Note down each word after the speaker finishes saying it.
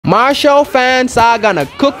Mashle fans are gonna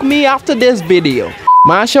cook me after this video.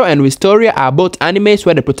 Mashle and Wistorai are both animes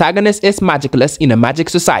where the protagonist is magicless in a magic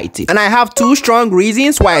society. And I have two strong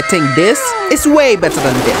reasons why I think this is way better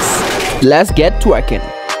than this. Let's get twerking.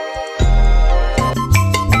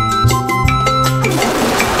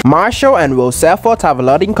 Mashle and Wistorai have a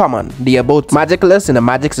lot in common. They are both magicless in a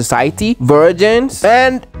magic society, virgins,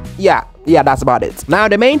 and yeah, that's about it. Now,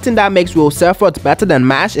 the main thing that makes Wistorai better than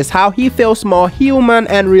Mashle is how he feels more human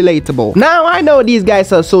and relatable. Now, I know these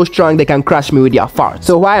guys are so strong they can crush me with their farts.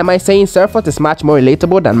 So why am I saying Wistorai is much more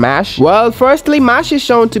relatable than Mashle? Well, firstly, Mashle is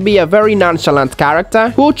shown to be a very nonchalant character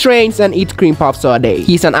who trains and eats cream puffs all day.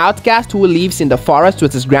 He's an outcast who lives in the forest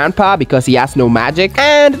with his grandpa because he has no magic.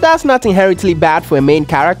 And that's not inherently bad for a main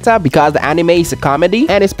character because the anime is a comedy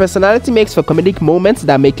and his personality makes for comedic moments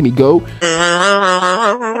that make me go.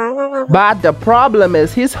 But the problem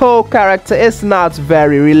is his whole character is not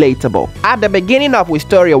very relatable. At the beginning of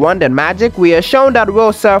Wistorai Wand and Magic, we are shown that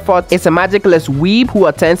Wistorai is a magicless weeb who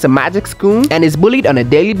attends a magic school and is bullied on a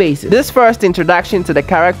daily basis. This first introduction to the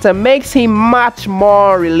character makes him much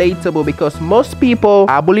more relatable because most people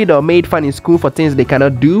are bullied or made fun in school for things they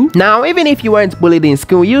cannot do. Now, even if you weren't bullied in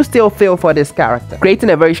school, you still feel for this character, creating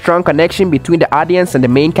a very strong connection between the audience and the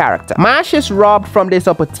main character. Mashle is robbed from this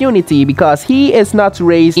opportunity because he is not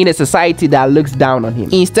raised in a society that looks down on him.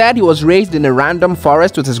 Instead, he was raised in a random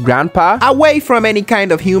forest with his grandpa, away from any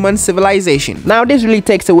kind of human civilization. Now, this really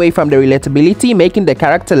takes away from the relatability, making the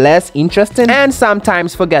character less interesting and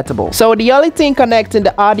sometimes forgettable. So the only thing connecting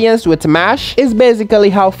the audience with Mashle is basically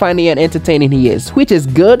how funny and entertaining he is, which is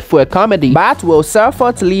good for a comedy. But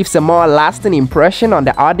Wistorai leaves a more lasting impression on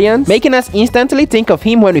the audience, making us instantly think of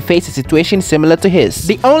him when we face a situation similar to his.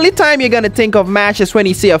 The only time you're gonna think of Mashle is when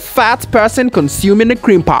you see a fat person consuming a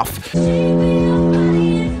cream puff.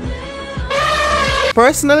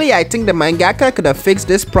 Personally, I think the mangaka could have fixed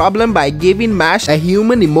this problem by giving Mashle a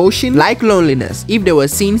human emotion like loneliness. If there were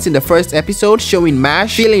scenes in the first episode showing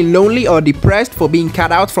Mashle feeling lonely or depressed for being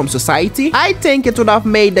cut out from society, I think it would have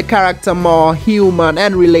made the character more human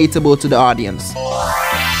and relatable to the audience.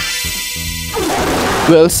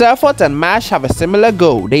 Wistorai and Mashle have a similar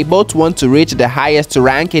goal. They both want to reach the highest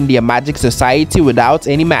rank in their magic society without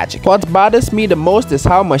any magic. What bothers me the most is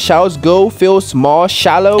how Mashle's goal feels more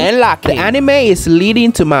shallow and lacking. The anime is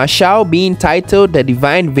leading to Mashle being titled the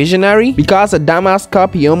Divine Visionary because a dumbass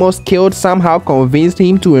cop he almost killed somehow convinced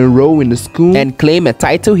him to enroll in the school and claim a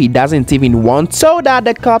title he doesn't even want so that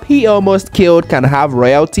the cop he almost killed can have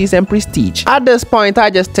royalties and prestige. At this point, I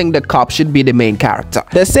just think the cop should be the main character.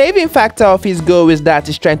 The saving factor of his goal is that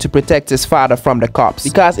he's trying to protect his father from the cops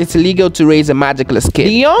because it's illegal to raise a magicless kid.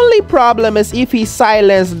 The only problem is if he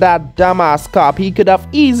silenced that dumbass cop, he could have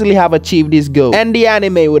easily have achieved his goal and the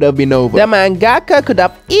anime would have been over. The mangaka could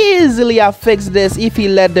have easily have fixed this if he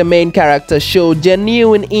let the main character show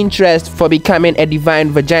genuine interest for becoming a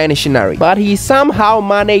divine vaginationary, but he somehow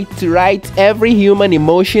managed to write every human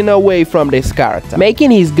emotion away from this character, making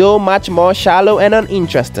his goal much more shallow and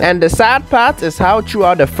uninteresting. And the sad part is how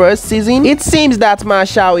throughout the first season, it seems that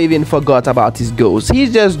Mashle even forgot about his goals.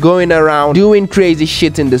 He's just going around doing crazy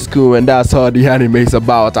shit in the school and that's all the anime is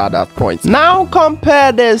about at that point. Now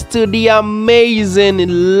compare this to the amazing,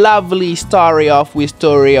 lovely story of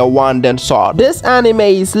Wistorai Wand and Sword. This anime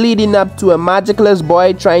is leading up to a magicless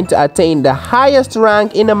boy trying to attain the highest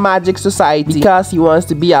rank in a magic society because he wants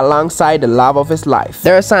to be alongside the love of his life.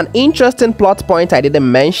 There's an interesting plot point I didn't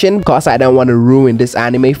mention because I don't want to ruin this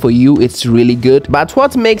anime for you. It's really good. But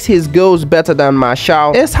what makes his goals better than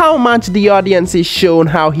Mashle is how much the audience is shown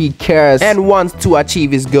how he cares and wants to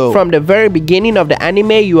achieve his goal. From the very beginning of the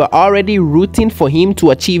anime, you are already rooting for him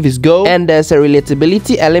to achieve his goal, and there's a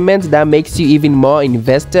relatability element that makes you even more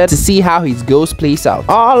invested to see how his goals plays out.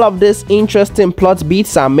 All of these interesting plot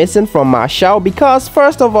beats are missing from Mashle because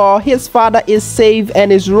first of all, his father is safe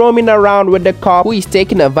and is roaming around with the cop who is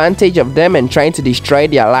taking advantage of them and trying to destroy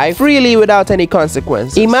their life freely without any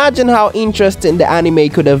consequences. Imagine how interesting the anime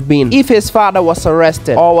could have been if his father was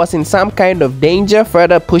arrested or was in some kind of danger,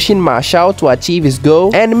 further pushing Mashle to achieve his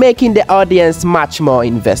goal and making the audience much more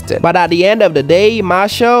invested. But at the end of the day,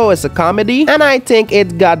 Mashle is a comedy and I think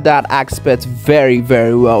it got that aspect very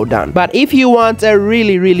well done. But if you want a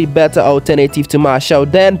really better alternative to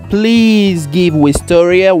Mashle, then please give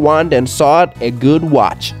Wistorai Wand and Sword a good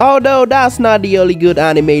watch. Although that's not the only good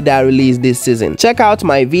anime that released this season. Check out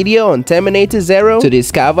my video on Terminator Zero to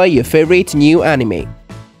discover your favorite new anime.